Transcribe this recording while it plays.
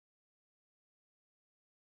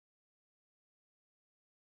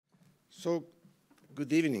So,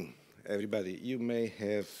 good evening, everybody. You may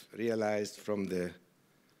have realized from the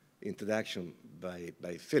introduction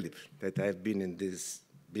by Philip that I've been in this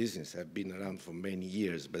business. I've been around for many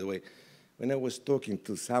years. By the way, when I was talking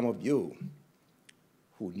to some of you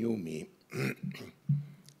who knew me,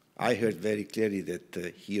 I heard very clearly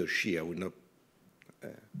that he or she, I will not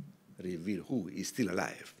reveal who, is still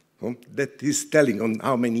alive. That is telling on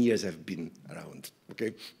how many years I've been around.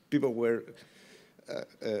 Okay, people were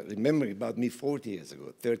remembering about me 40 years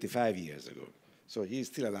ago, 35 years ago. So he's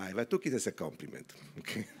still alive. I took it as a compliment.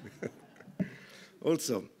 Okay.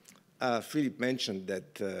 Also, Philip mentioned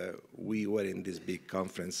that we were in this big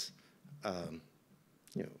conference,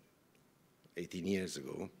 18 years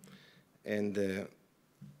ago, and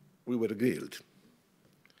we were grilled.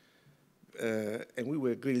 And we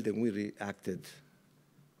were grilled and we reacted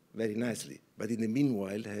very nicely. But in the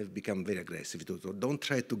meanwhile, I have become very aggressive. So don't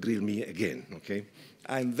try to grill me again, okay?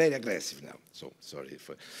 I'm very aggressive now, so sorry.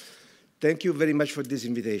 Thank you very much for this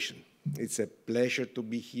invitation. It's a pleasure to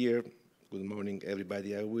be here. Good morning, everybody.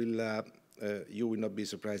 You will not be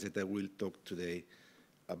surprised that I will talk today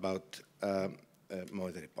about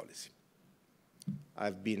monetary policy.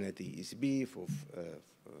 I've been at the ECB for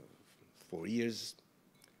 4 years.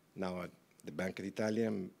 Now at the Banca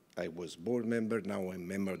d'Italia, I was board member. Now I'm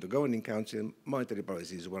member of the Governing Council. Monetary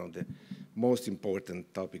policy is one of the most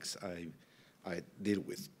important topics I deal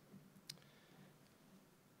with.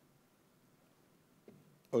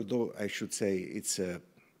 Although I should say it's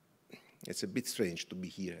a bit strange to be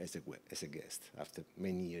here as a guest after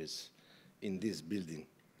many years in this building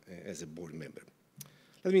as a board member.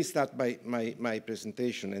 Let me start by my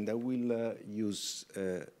presentation, and I will use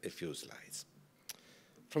a few slides.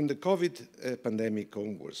 From the COVID pandemic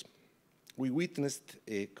onwards, we witnessed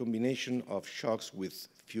a combination of shocks with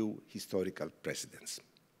few historical precedents.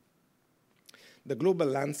 The global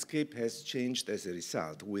landscape has changed as a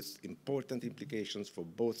result, with important implications for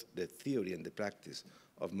both the theory and the practice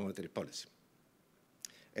of monetary policy.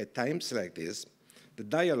 At times like this, the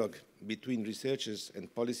dialogue between researchers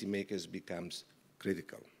and policymakers becomes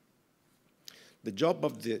critical. The job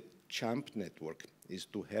of the CHAMP network is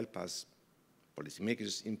to help us,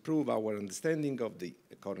 policymakers, improve our understanding of the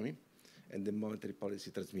economy and the monetary policy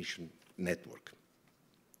transmission network.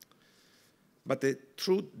 But a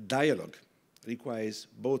true dialogue requires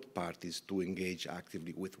both parties to engage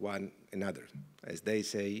actively with one another. As they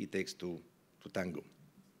say, it takes two to tango.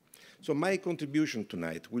 So my contribution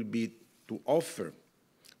tonight will be to offer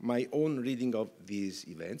my own reading of these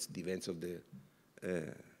events, the events of the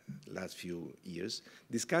last few years,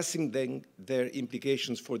 discussing then their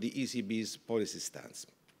implications for the ECB's policy stance.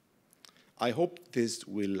 I hope this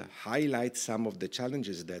will highlight some of the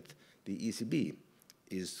challenges that the ECB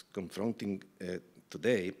is confronting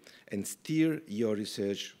today and steer your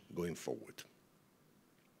research going forward.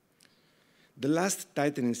 The last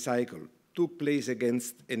tightening cycle took place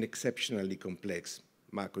against an exceptionally complex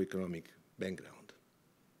macroeconomic background.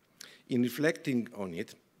 In reflecting on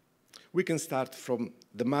it, we can start from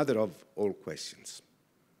the mother of all questions,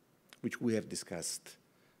 which we have discussed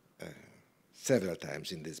several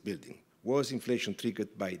times in this building. Was inflation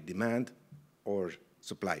triggered by demand or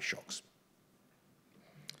supply shocks?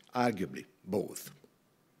 Arguably, both.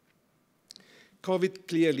 COVID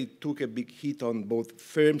clearly took a big hit on both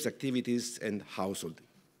firms' activities and household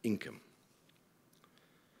income.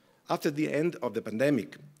 After the end of the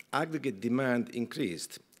pandemic, aggregate demand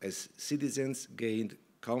increased as citizens gained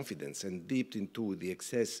confidence and dipped into the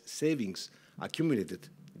excess savings accumulated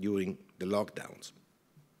during the lockdowns.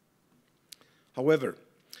 However,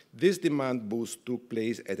 this demand boost took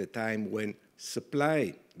place at a time when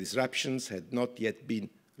supply disruptions had not yet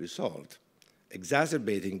been resolved,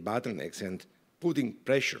 exacerbating bottlenecks and putting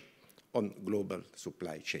pressure on global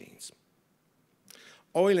supply chains.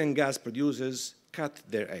 Oil and gas producers cut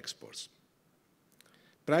their exports.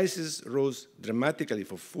 Prices rose dramatically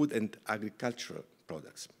for food and agricultural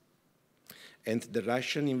products. And the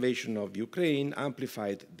Russian invasion of Ukraine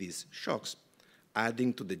amplified these shocks,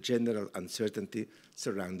 adding to the general uncertainty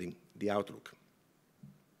surrounding the outlook.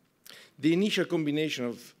 The initial combination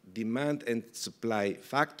of demand and supply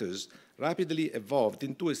factors rapidly evolved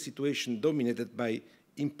into a situation dominated by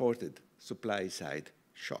imported supply-side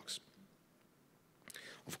shocks.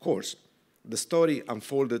 Of course, the story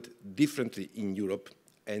unfolded differently in Europe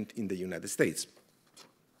and in the United States.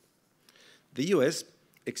 The US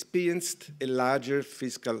experienced a larger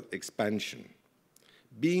fiscal expansion.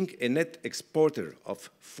 Being a net exporter of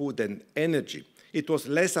food and energy, it was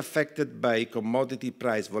less affected by commodity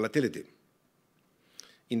price volatility.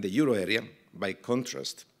 In the euro area, by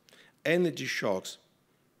contrast, energy shocks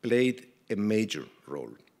played a major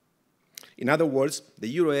role. In other words, the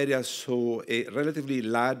euro area saw a relatively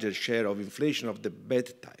larger share of inflation of the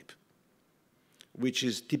bad type, which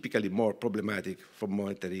is typically more problematic for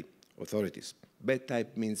monetary authorities. Bad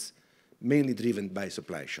type means mainly driven by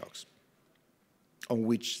supply shocks, on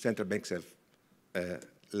which central banks have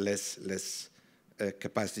less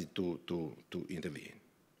capacity to intervene.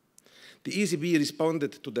 The ECB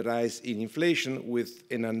responded to the rise in inflation with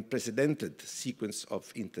an unprecedented sequence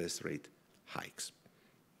of interest rate hikes.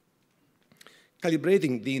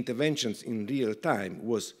 Calibrating the interventions in real time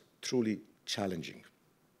was truly challenging.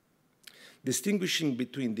 Distinguishing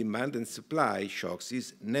between demand and supply shocks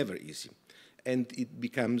is never easy, and it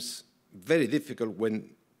becomes very difficult when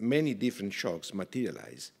many different shocks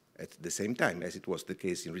materialize at the same time, as it was the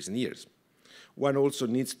case in recent years. One also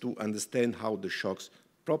needs to understand how the shocks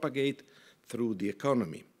propagate through the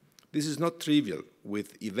economy. This is not trivial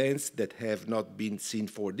with events that have not been seen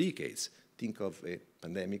for decades. Think of a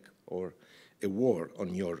pandemic or a war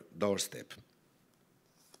on your doorstep.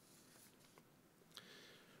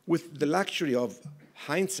 With the luxury of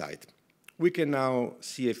hindsight, we can now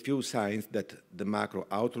see a few signs that the macro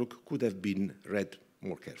outlook could have been read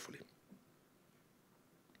more carefully.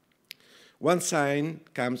 One sign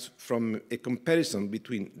comes from a comparison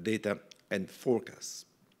between data and forecasts.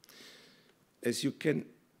 As you can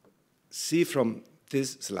see from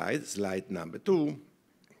this slide, slide number 2,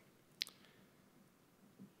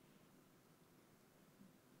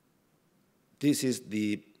 this is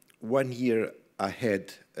the 1 year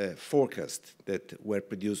ahead forecast that were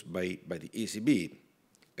produced by the ECB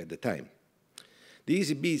at the time. The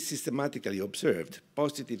ECB systematically observed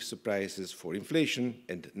positive surprises for inflation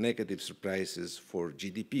and negative surprises for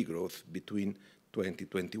GDP growth between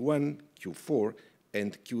 2021, Q4,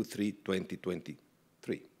 and Q3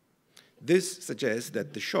 2023. This suggests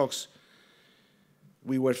that the shocks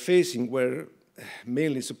we were facing were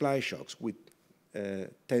mainly supply shocks, which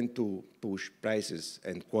tend to push prices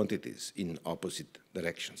and quantities in opposite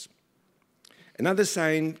directions. Another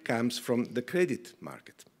sign comes from the credit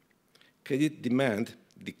market. Credit demand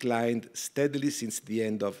declined steadily since the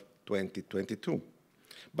end of 2022.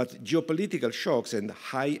 But geopolitical shocks and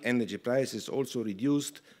high energy prices also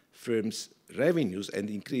reduced firms' revenues and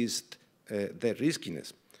increased their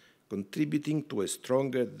riskiness, contributing to a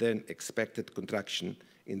stronger than expected contraction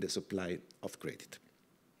in the supply of credit.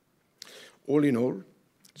 All in all,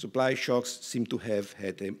 supply shocks seem to have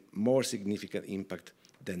had a more significant impact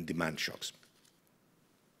than demand shocks.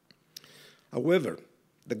 However,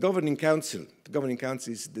 the Governing Council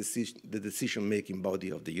is the decision-making body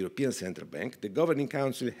of the European Central Bank. The Governing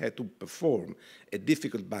Council had to perform a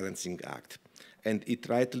difficult balancing act, and it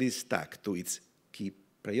rightly stuck to its key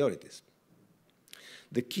priorities.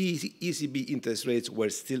 The key ECB interest rates were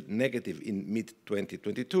still negative in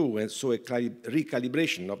mid-2022, and so a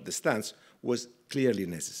recalibration of the stance was clearly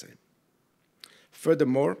necessary.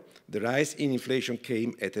 Furthermore, the rise in inflation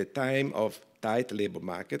came at a time of tight labor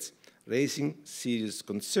markets, raising serious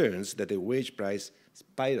concerns that a wage price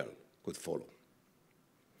spiral could follow.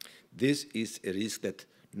 This is a risk that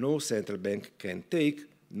no central bank can take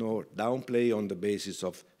nor downplay on the basis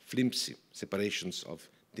of flimsy separations of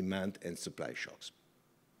demand and supply shocks.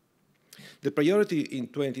 The priority in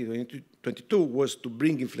 2022 was to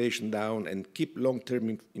bring inflation down and keep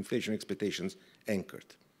long-term inflation expectations anchored.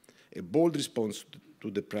 A bold response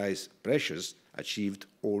to the price pressures achieved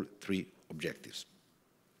all three objectives.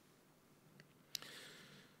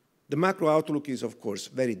 The macro outlook is, of course,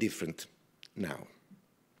 very different now.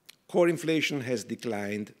 Core inflation has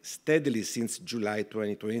declined steadily since July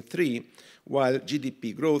 2023, while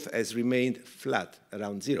GDP growth has remained flat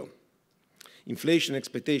around zero. Inflation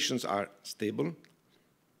expectations are stable.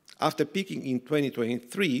 After peaking in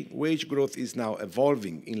 2023, wage growth is now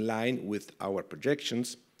evolving in line with our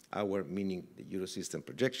projections, our meaning the Eurosystem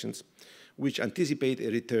projections, which anticipate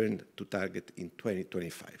a return to target in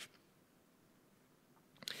 2025.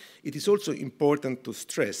 It is also important to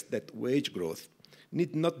stress that wage growth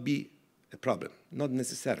need not be a problem, not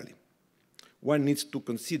necessarily. One needs to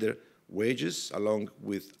consider wages along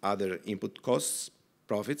with other input costs,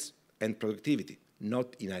 profits, and productivity,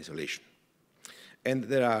 not in isolation. And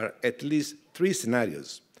there are at least three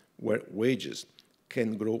scenarios where wages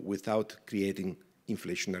can grow without creating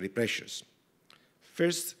inflationary pressures.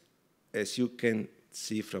 First, as you can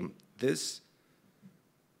see from this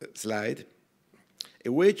slide,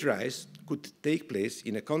 a wage rise could take place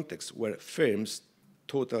in a context where firms'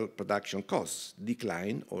 total production costs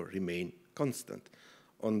decline or remain constant.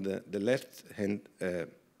 On the left-hand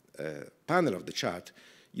panel of the chart,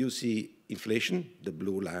 you see inflation, the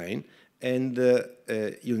blue line, and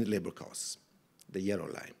unit labor costs, the yellow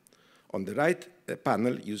line. On the right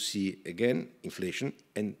panel, you see again inflation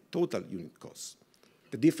and total unit costs.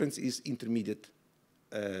 The difference is intermediate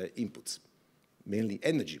inputs, mainly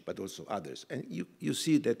energy, but also others. And you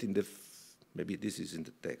see that in the, maybe this is in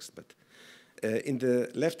the text, but in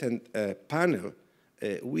the left-hand panel,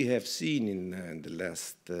 we have seen in the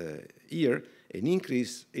last year an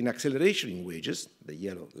increase in acceleration in wages, the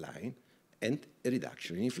yellow line, and a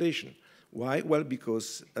reduction in inflation. Why? Well,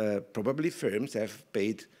 because probably firms have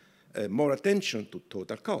paid more attention to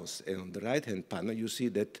total costs. And on the right-hand panel, you see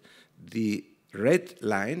that the red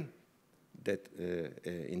line that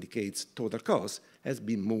indicates total costs has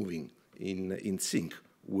been moving in sync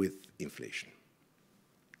with inflation.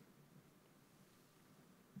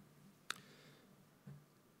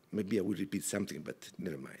 Maybe I will repeat something, but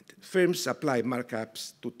never mind. Firms apply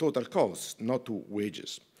markups to total costs, not to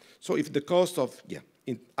wages. So if the cost of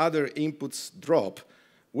other inputs drop,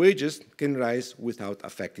 wages can rise without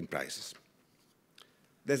affecting prices.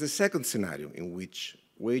 There's a second scenario in which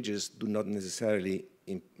wages do not necessarily,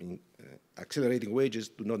 accelerating wages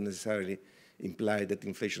do not necessarily imply that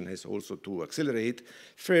inflation has also to accelerate.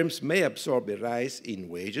 Firms may absorb a rise in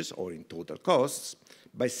wages or in total costs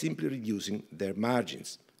by simply reducing their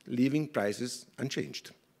margins, leaving prices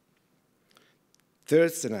unchanged.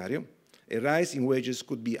 Third scenario, a rise in wages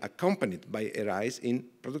could be accompanied by a rise in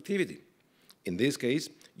productivity. In this case,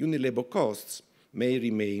 unit labor costs may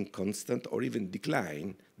remain constant or even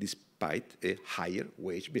decline despite a higher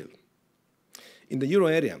wage bill. In the euro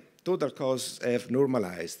area, total costs have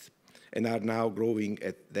normalized and are now growing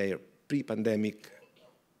at their pre-pandemic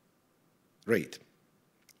rate,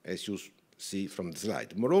 as you see from the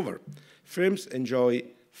slide. Moreover, firms enjoy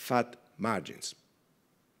fat margins.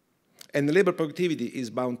 And the labor productivity is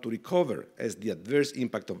bound to recover as the adverse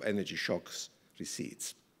impact of energy shocks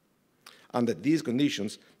recedes. Under these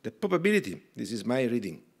conditions, the probability, this is my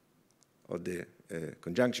reading of the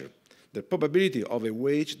conjuncture, the probability of a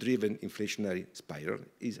wage-driven inflationary spiral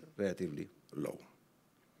is relatively low.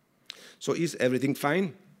 So is everything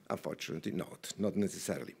fine? Unfortunately not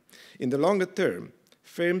necessarily. In the longer term,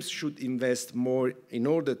 firms should invest more in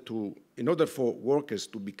order for workers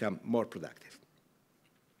to become more productive.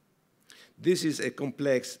 This is a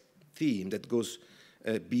complex theme that goes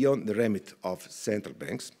beyond the remit of central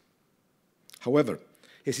banks. However,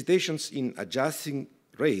 hesitations in adjusting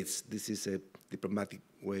rates, this is a diplomatic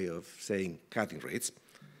way of saying cutting rates,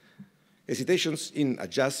 hesitations in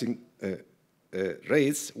adjusting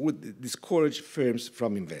rates would discourage firms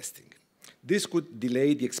from investing. This could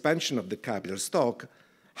delay the expansion of the capital stock,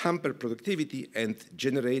 hamper productivity, and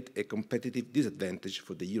generate a competitive disadvantage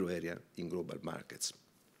for the euro area in global markets.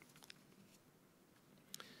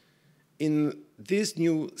 In this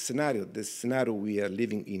new scenario, the scenario we are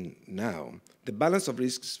living in now, the balance of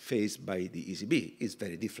risks faced by the ECB is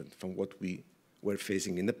very different from what we were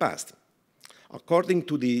facing in the past. According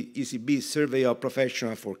to the ECB survey of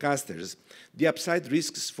professional forecasters, the upside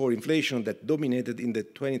risks for inflation that dominated in the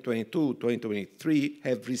 2022-2023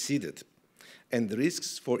 have receded, and the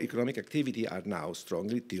risks for economic activity are now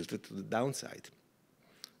strongly tilted to the downside.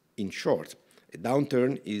 In short, a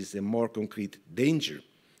downturn is a more concrete danger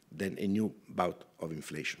than a new bout of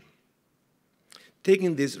inflation.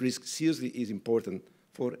 Taking this risk seriously is important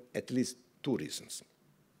for at least two reasons.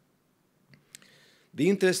 The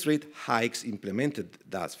interest rate hikes implemented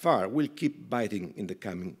thus far will keep biting in the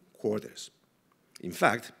coming quarters. In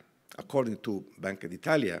fact, according to Banca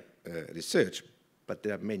d'Italia research, but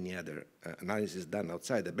there are many other analyses done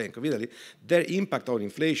outside the Bank of Italy, their impact on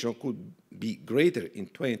inflation could be greater in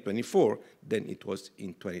 2024 than it was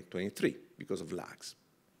in 2023 because of lags.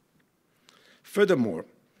 Furthermore,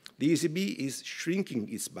 the ECB is shrinking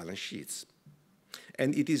its balance sheets,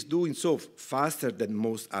 and it is doing so faster than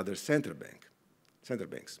most other central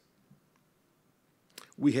banks.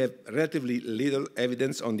 We have relatively little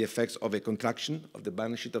evidence on the effects of a contraction of the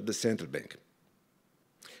balance sheet of the central bank.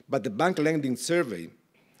 But the bank lending survey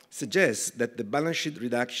suggests that the balance sheet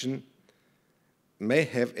reduction may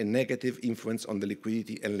have a negative influence on the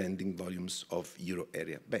liquidity and lending volumes of euro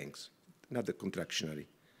area banks, another contractionary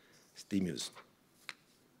stimulus.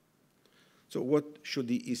 So what should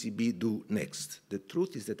the ECB do next? The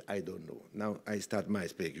truth is that I don't know. Now I start my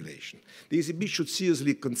speculation. The ECB should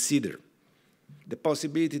seriously consider the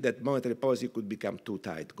possibility that monetary policy could become too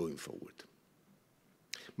tight going forward.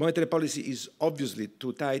 Monetary policy is obviously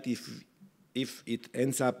too tight if it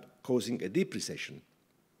ends up causing a deep recession,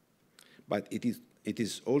 but it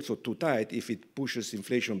is also too tight if it pushes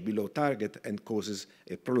inflation below target and causes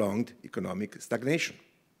a prolonged economic stagnation.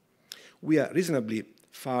 We are reasonably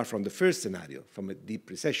far from the first scenario, from a deep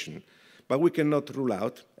recession, but we cannot rule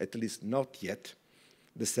out, at least not yet,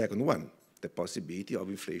 the second one. the possibility of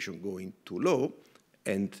inflation going too low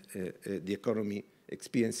and the economy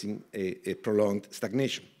experiencing a prolonged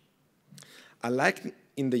stagnation. Unlike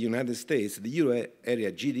in the United States, the euro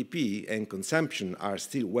area GDP and consumption are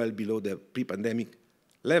still well below the pre-pandemic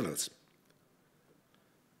levels.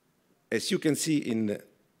 As you can see in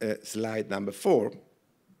slide number 4,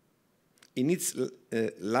 in its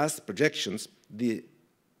last projections, the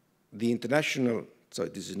international, sorry,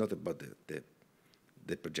 this is not about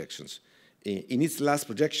the projections. In its last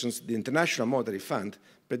projections, the International Monetary Fund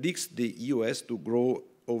predicts the US to grow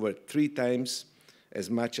over 3 times as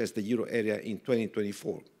much as the euro area in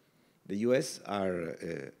 2024. The US are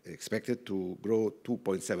expected to grow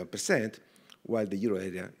 2.7%, while the euro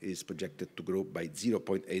area is projected to grow by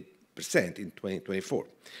 0.8% in 2024.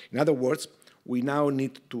 In other words, we now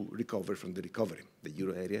need to recover from the recovery. The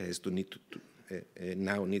euro area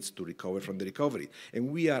now needs to recover from the recovery, and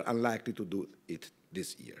we are unlikely to do it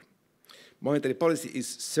this year. Monetary policy is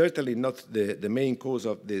certainly not the main cause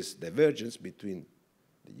of this divergence between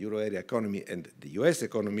the euro area economy and the US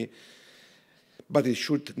economy, but it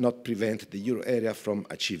should not prevent the euro area from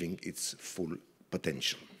achieving its full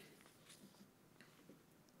potential.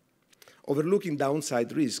 Overlooking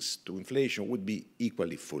downside risks to inflation would be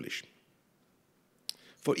equally foolish.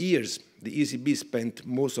 For years, the ECB spent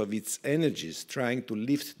most of its energies trying to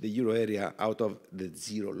lift the euro area out of the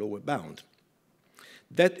zero lower bound.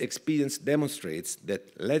 That experience demonstrates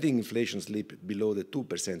that letting inflation slip below the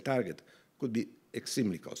 2% target could be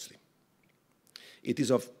extremely costly. It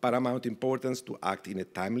is of paramount importance to act in a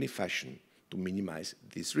timely fashion to minimize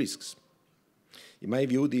these risks. In my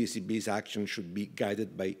view, the ECB's action should be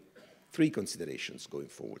guided by 3 considerations going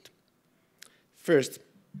forward. First,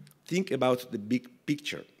 think about the big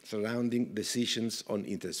picture surrounding decisions on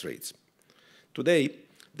interest rates. Today,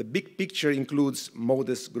 the big picture includes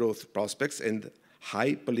modest growth prospects and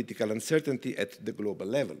high political uncertainty at the global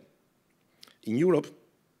level. In Europe,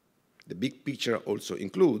 the big picture also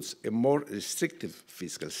includes a more restrictive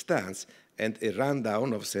fiscal stance and a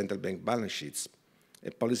rundown of central bank balance sheets,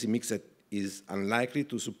 a policy mix that is unlikely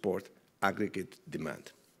to support aggregate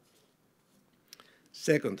demand.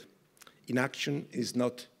 Second, inaction is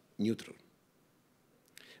not neutral.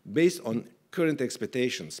 Based on current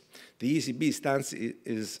expectations, the ECB stance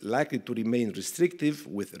is likely to remain restrictive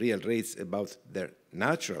with real rates above their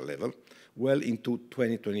natural level well into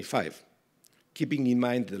 2025. Keeping in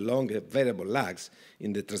mind the longer variable lags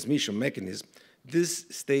in the transmission mechanism, this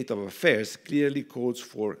state of affairs clearly calls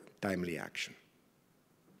for timely action.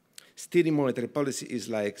 Steering monetary policy is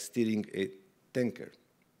like steering a tanker.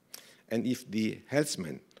 And if the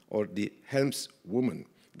helmsman or the helmswoman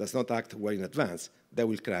does not act well in advance, they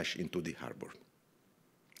will crash into the harbor.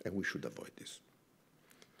 And we should avoid this.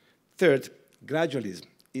 Third, gradualism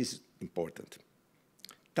is important.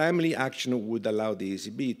 Timely action would allow the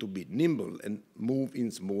ECB to be nimble and move in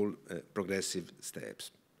small progressive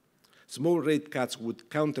steps. Small rate cuts would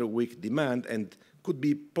counter weak demand and could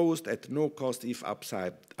be posed at no cost if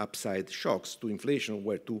upside shocks to inflation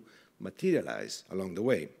were to materialize along the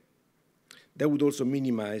way. That would also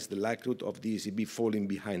minimize the likelihood of the ECB falling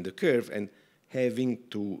behind the curve and having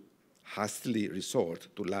to hastily resort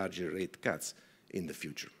to larger rate cuts in the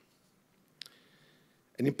future.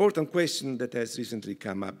 An important question that has recently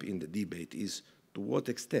come up in the debate is to what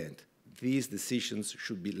extent these decisions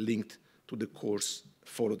should be linked to the course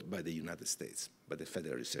followed by the United States, by the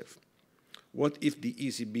Federal Reserve. What if the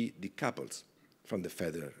ECB decouples from the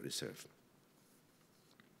Federal Reserve?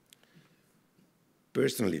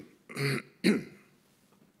 Personally,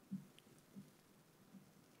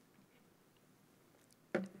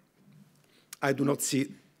 I do not see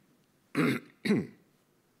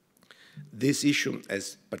this issue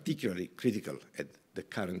as particularly critical at the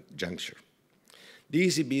current juncture. The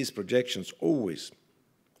ECB's projections always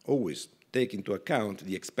take into account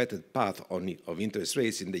the expected path of interest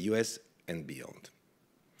rates in the US and beyond.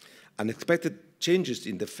 Unexpected changes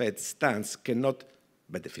in the Fed's stance cannot,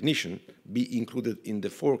 by definition, be included in the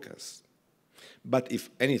forecast. But if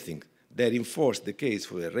anything, they reinforce the case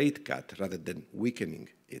for a rate cut rather than weakening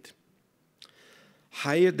it.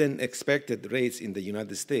 Higher than expected rates in the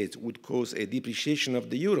United States would cause a depreciation of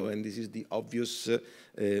the euro, and this is the obvious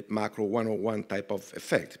macro 101 type of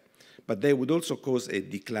effect. But they would also cause a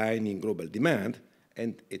decline in global demand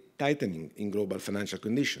and a tightening in global financial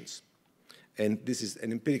conditions. And this is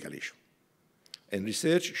an empirical issue. And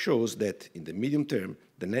research shows that in the medium term,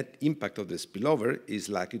 the net impact of the spillover is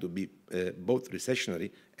likely to be both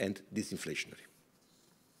recessionary and disinflationary.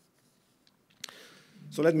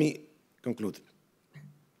 So let me conclude.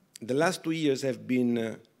 The last 2 years have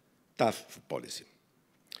been tough for policy,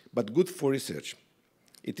 but good for research.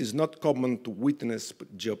 It is not common to witness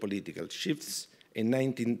geopolitical shifts, a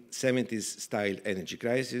 1970s-style energy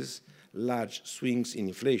crisis, large swings in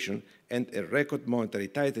inflation, and a record monetary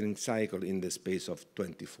tightening cycle in the space of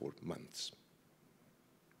 24 months.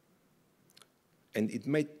 And it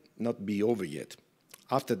might not be over yet.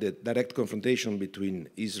 After the direct confrontation between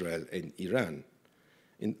Israel and Iran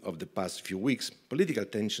of the past few weeks, political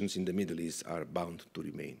tensions in the Middle East are bound to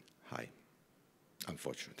remain high,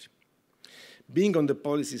 unfortunately. Being on the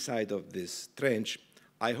policy side of this trench,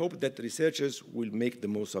 I hope that researchers will make the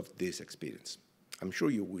most of this experience. I'm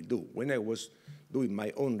sure you will do. When I was doing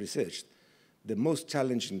my own research, the most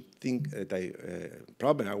challenging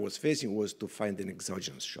problem I was facing was to find an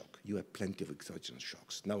exogenous shock. You have plenty of exogenous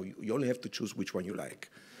shocks. Now you only have to choose which one you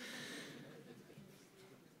like.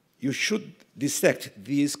 You should dissect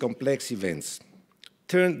these complex events,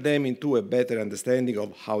 turn them into a better understanding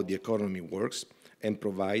of how the economy works, and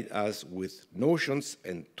provide us with notions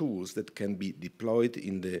and tools that can be deployed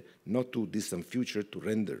in the not too distant future to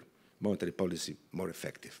render monetary policy more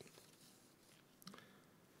effective.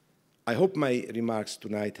 I hope my remarks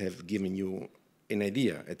tonight have given you an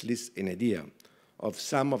idea, at least an idea, of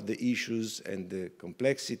some of the issues and the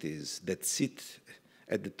complexities that sit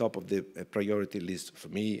at the top of the priority list for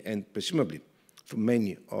me and presumably for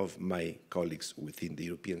many of my colleagues within the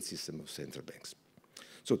European system of central banks.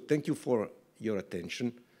 So thank you for your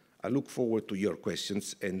attention. I look forward to your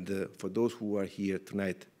questions, and for those who are here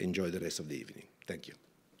tonight, enjoy the rest of the evening. Thank you.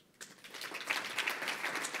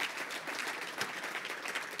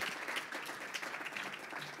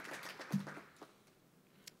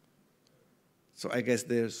 So I guess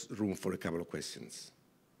there's room for a couple of questions.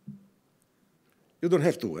 You don't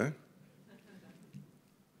have to, eh? Let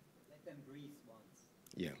them breathe once.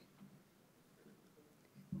 Yeah.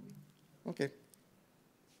 Okay.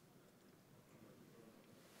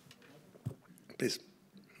 Please.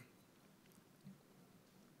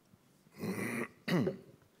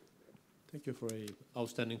 Thank you for an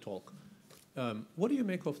outstanding talk. What do you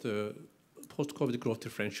make of the post-COVID growth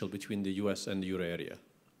differential between the US and the euro area?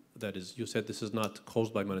 That is, you said this is not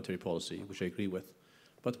caused by monetary policy, which I agree with,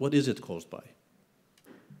 but what is it caused by?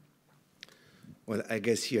 Well, I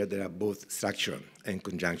guess here there are both structural and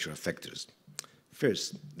conjunctural factors.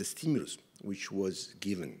 First, the stimulus which was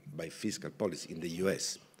given by fiscal policy in the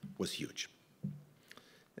US was huge.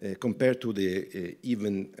 Compared to the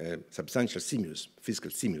even substantial stimulus, fiscal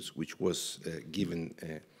stimulus, which was given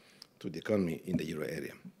to the economy in the euro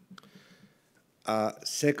area.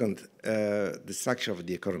 Second, the structure of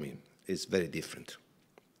the economy is very different.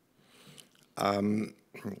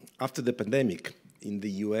 After the pandemic in the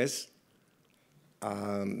US,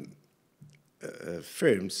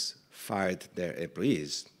 firms fired their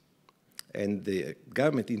employees, and the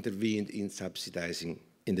government intervened in subsidizing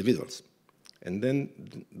individuals. And then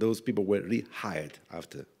those people were rehired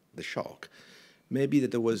after the shock. Maybe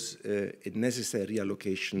that there was a necessary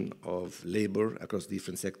reallocation of labor across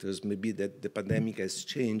different sectors. Maybe that the pandemic has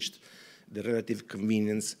changed the relative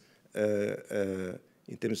convenience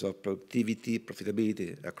in terms of productivity,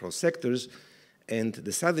 profitability across sectors. And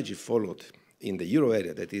the strategy followed in the euro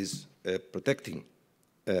area, that is protecting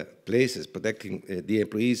places, protecting the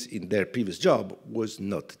employees in their previous job, was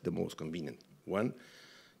not the most convenient one.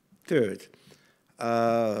 Third,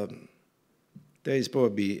 there is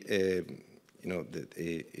probably an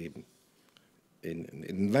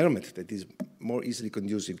environment that is more easily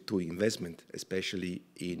conducive to investment, especially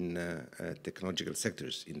in technological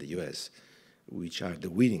sectors in the US, which are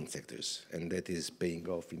the winning sectors, and that is paying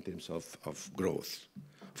off in terms of growth.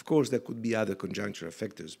 Of course, there could be other conjunctural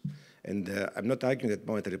factors, and I'm not arguing that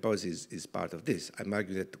monetary policy is part of this. I'm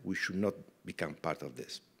arguing that we should not become part of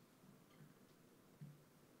this.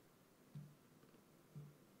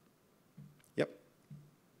 Yep.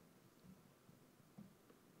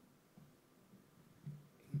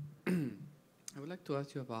 I would like to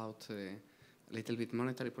ask you about a little bit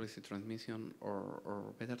monetary policy transmission,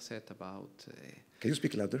 or better said about... Can you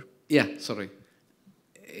speak louder? Yeah, sorry.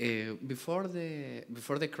 Before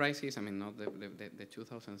the crisis, I mean, not the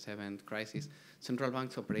 2007 crisis, central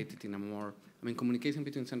banks operated in a more, communication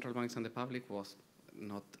between central banks and the public was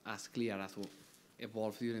not as clear as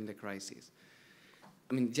evolved during the crisis.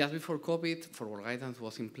 Just before COVID, forward guidance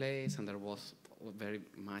was in place and there was very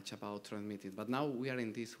much about transmitted. But now we are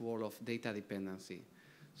in this world of data dependency.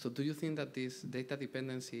 So do you think that this data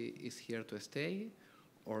dependency is here to stay,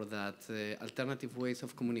 or that alternative ways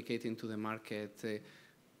of communicating to the market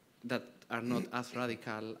that are not as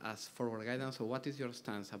radical as forward guidance? Or what is your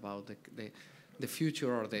stance about the the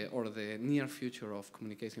future or the near future of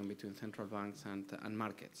communication between central banks and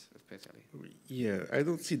markets, especially? Yeah, I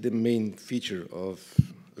don't see the main feature of,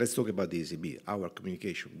 let's talk about the ECB, our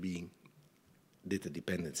communication being data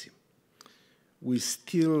dependency. We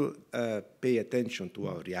still pay attention to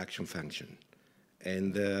our reaction function.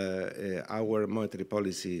 And our monetary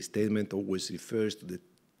policy statement always refers to the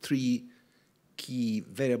three key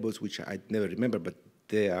variables, which I never remember, but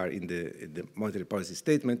they are in the monetary policy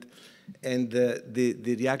statement. And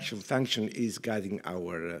the reaction function is guiding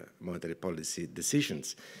our monetary policy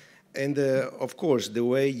decisions. And of course, the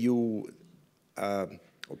way you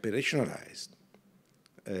operationalize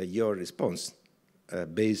your response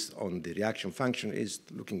based on the reaction function is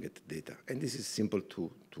looking at the data. And this is simple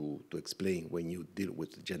to explain when you deal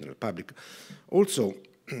with the general public. Also,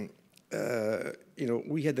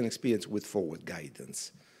 we had an experience with forward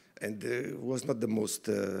guidance, and it was not the most,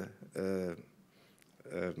 the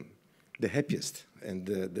happiest and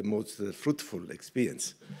the most fruitful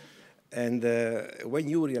experience. And when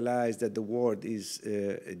you realize that the world is,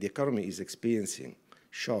 the economy is experiencing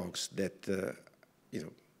shocks that,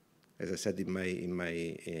 as I said in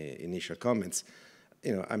my initial comments,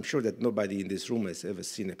 I'm sure that nobody in this room has ever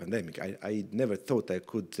seen a pandemic. I never thought I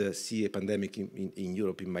could see a pandemic in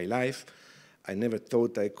Europe in my life. I never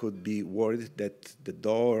thought I could be worried that the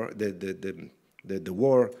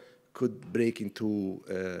war could break into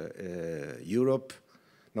Europe,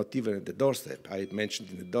 not even at the doorstep. I mentioned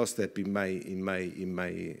in the doorstep in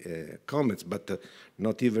my comments, but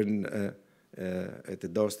not even at the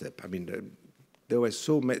doorstep. I mean, there were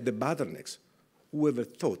so many, the bottlenecks. Whoever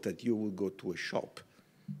thought that you would go to a shop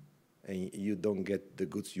and you don't get the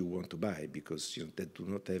goods you want to buy because they do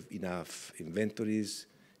not have enough inventories,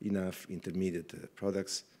 enough intermediate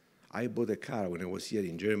products. I bought a car when I was here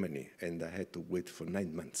in Germany, and I had to wait for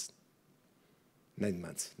 9 months. 9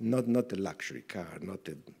 months. Not a luxury car, not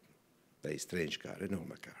a very strange car, a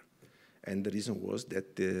normal car. And the reason was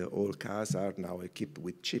that all cars are now equipped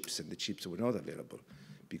with chips, and the chips were not available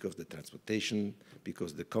because the transportation,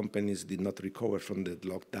 because the companies did not recover from the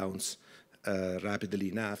lockdowns rapidly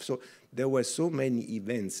enough. So there were so many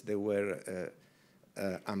events that were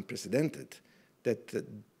unprecedented that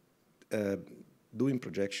doing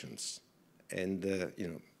projections and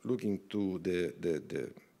looking to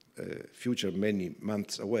the future many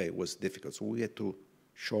months away was difficult. So we had to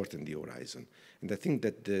shorten the horizon. And I think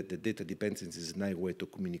that the data dependency is a nice way to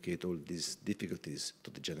communicate all these difficulties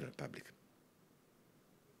to the general public.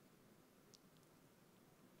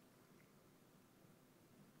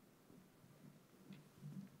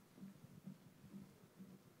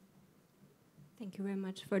 Thank you very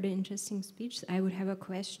much for the interesting speech. I would have a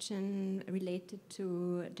question related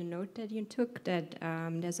to the note that you took, that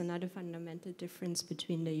there's another fundamental difference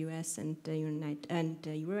between the US and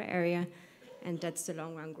the Euro area, and that's the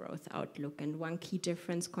long-run growth outlook. And one key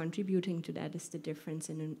difference contributing to that is the difference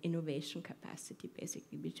in innovation capacity,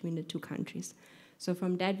 basically, between the two countries. So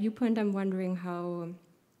from that viewpoint, I'm wondering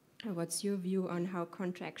what's your view on how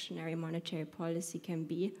contractionary monetary policy can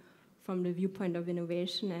be from the viewpoint of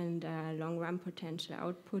innovation and long-run potential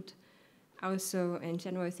output, also in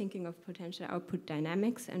general thinking of potential output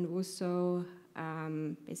dynamics, and also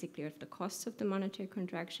basically of the costs of the monetary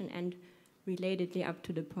contraction, and relatedly up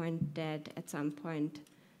to the point that at some point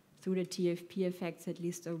through the TFP effects, at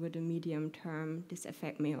least over the medium term, this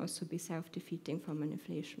effect may also be self-defeating from an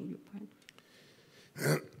inflation viewpoint.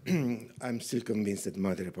 I'm still convinced that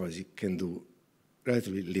monetary policy can do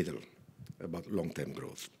relatively little about long-term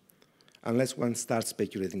growth, unless one starts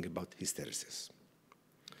speculating about hysteresis.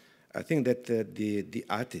 I think that the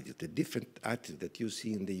attitude, the different attitude that you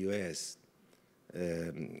see in the US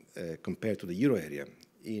compared to the euro area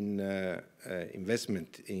in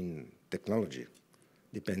investment in technology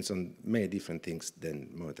depends on many different things than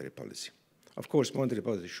monetary policy. Of course, monetary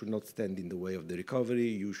policy should not stand in the way of the recovery.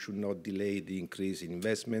 You should not delay the increase in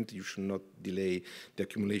investment. You should not delay the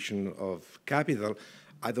accumulation of capital.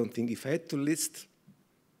 I don't think if I had to list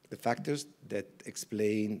the factors that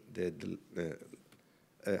explain the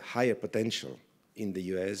higher potential in the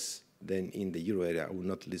US than in the euro area, I would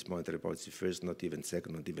not list monetary policy first, not even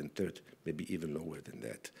second, not even third, maybe even lower than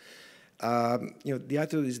that. The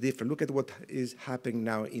attitude is different. Look at what is happening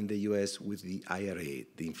now in the US with the IRA,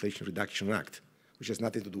 the Inflation Reduction Act, which has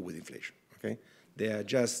nothing to do with inflation, okay? They are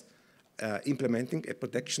just implementing a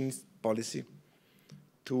protectionist policy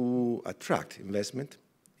to attract investment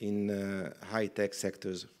in high-tech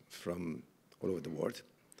sectors from all over the world,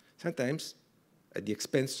 sometimes at the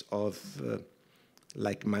expense of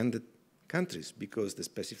like-minded countries, because the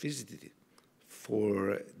specificity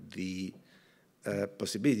for the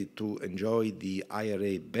possibility to enjoy the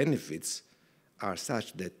IRA benefits are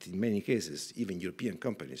such that in many cases, even European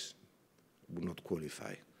companies would not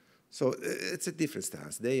qualify. So it's a different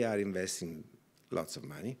stance. They are investing lots of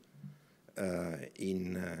money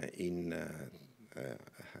in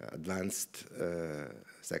advanced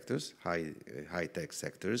sectors, high-tech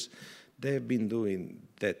sectors. They have been doing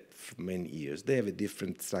that for many years. They have a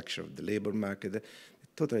different structure of the labor market, a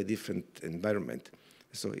totally different environment.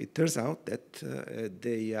 So it turns out that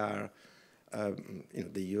they are,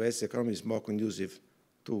 the US economy is more conducive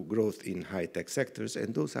to growth in high-tech sectors,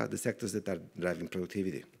 and those are the sectors that are driving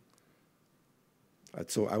productivity.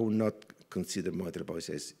 So I would not consider monetary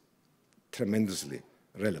policy as tremendously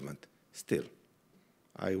relevant still.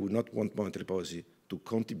 I would not want monetary policy to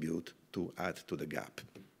contribute to add to the gap.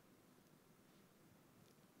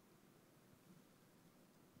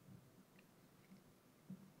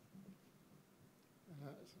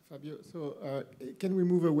 Fabio, so can we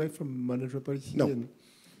move away from monetary policy? No. And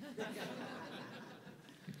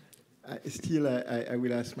still, I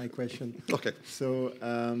will ask my question. Okay. So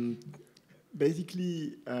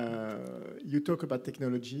basically, you talk about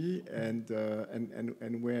technology and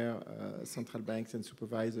where central banks and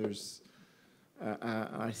supervisors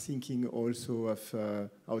are thinking also of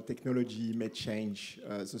how technology may change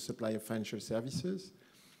the supply of financial services.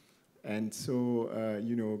 And so,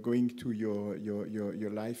 going to your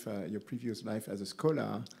life, your previous life as a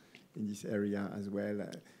scholar in this area as well,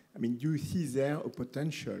 I mean, do you see there a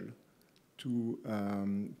potential to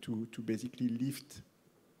basically lift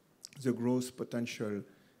the growth potential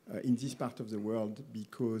in this part of the world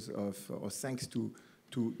because of, or thanks to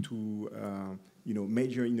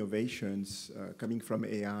major innovations coming from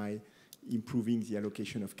AI, improving the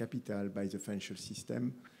allocation of capital by the financial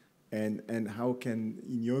system? And how can,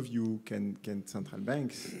 in your view, can central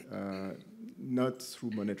banks, not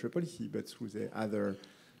through monetary policy, but through their other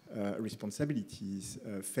responsibilities,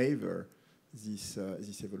 favor this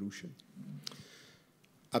evolution?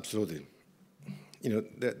 Absolutely.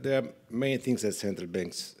 There are many things that central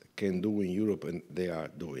banks can do in Europe, and they are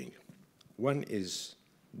doing. One is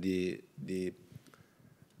the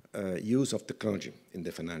use of technology in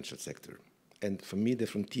the financial sector. And for me, the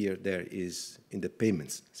frontier there is in the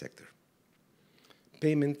payments sector.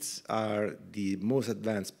 Payments are the most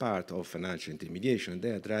advanced part of financial intermediation.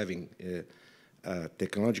 They are driving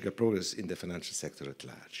technological progress in the financial sector at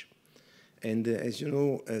large. And as you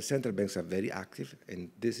know, central banks are very active,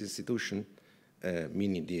 and this institution,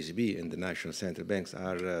 meaning the ECB and the national central banks,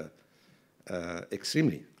 are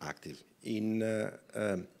extremely active in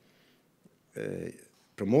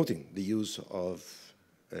promoting the use of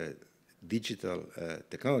digital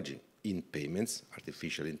technology in payments,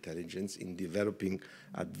 artificial intelligence, in developing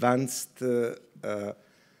advanced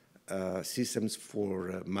systems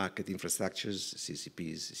for market infrastructures,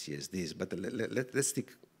 CCPs, CSDs. But let's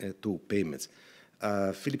stick to payments.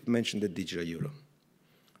 Philip mentioned the digital euro.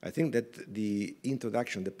 I think that the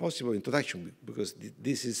introduction, the possible introduction, because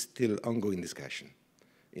this is still ongoing discussion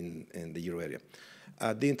in the euro area,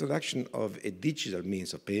 the introduction of a digital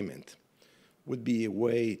means of payment would be a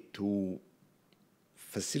way to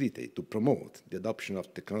facilitate, to promote the adoption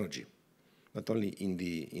of technology, not only in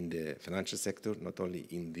the financial sector, not only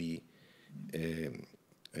in the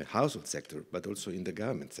household sector, but also in the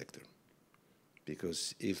government sector.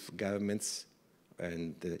 Because if governments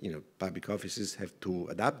and public offices have to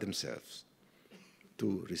adapt themselves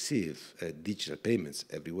to receive digital payments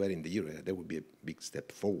everywhere in the euro area, that would be a big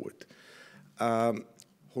step forward.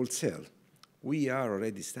 Wholesale. We are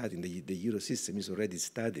already studying, the euro system is already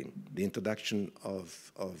studying the introduction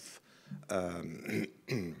of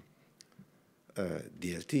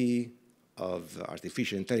DLT, of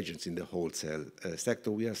artificial intelligence in the wholesale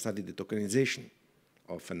sector. We are studying the tokenization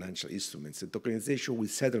of financial instruments, the tokenization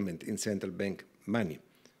with settlement in central bank money.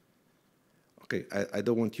 Okay, I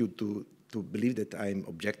don't want you to believe that I'm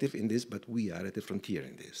objective in this, but we are at the frontier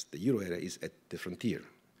in this. The euro area is at the frontier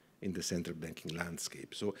in the central banking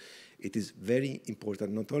landscape. So it is very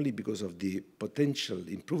important, not only because of the potential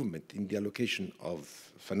improvement in the allocation of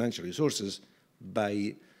financial resources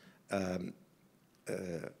by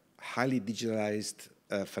highly digitalized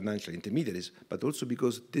financial intermediaries, but also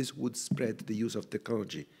because this would spread the use of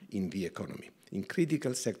technology in the economy, in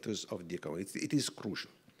critical sectors of the economy. It is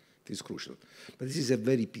crucial. It is crucial. But this is a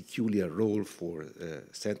very peculiar role for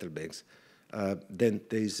central banks. Then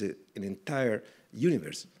there is an entire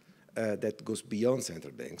universe that goes beyond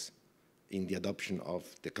central banks in the adoption of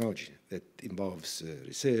technology that involves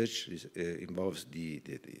research, involves the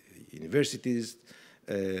universities,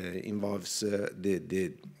 involves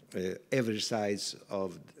the average size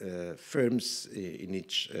of firms in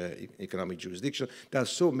each economic jurisdiction. There are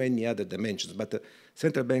so many other dimensions, but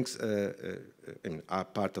central banks are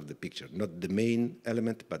part of the picture, not the main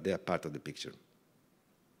element, but they are part of the picture.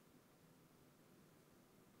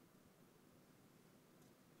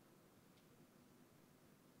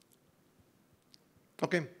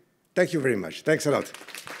 Okay, thank you very much. Thanks a lot.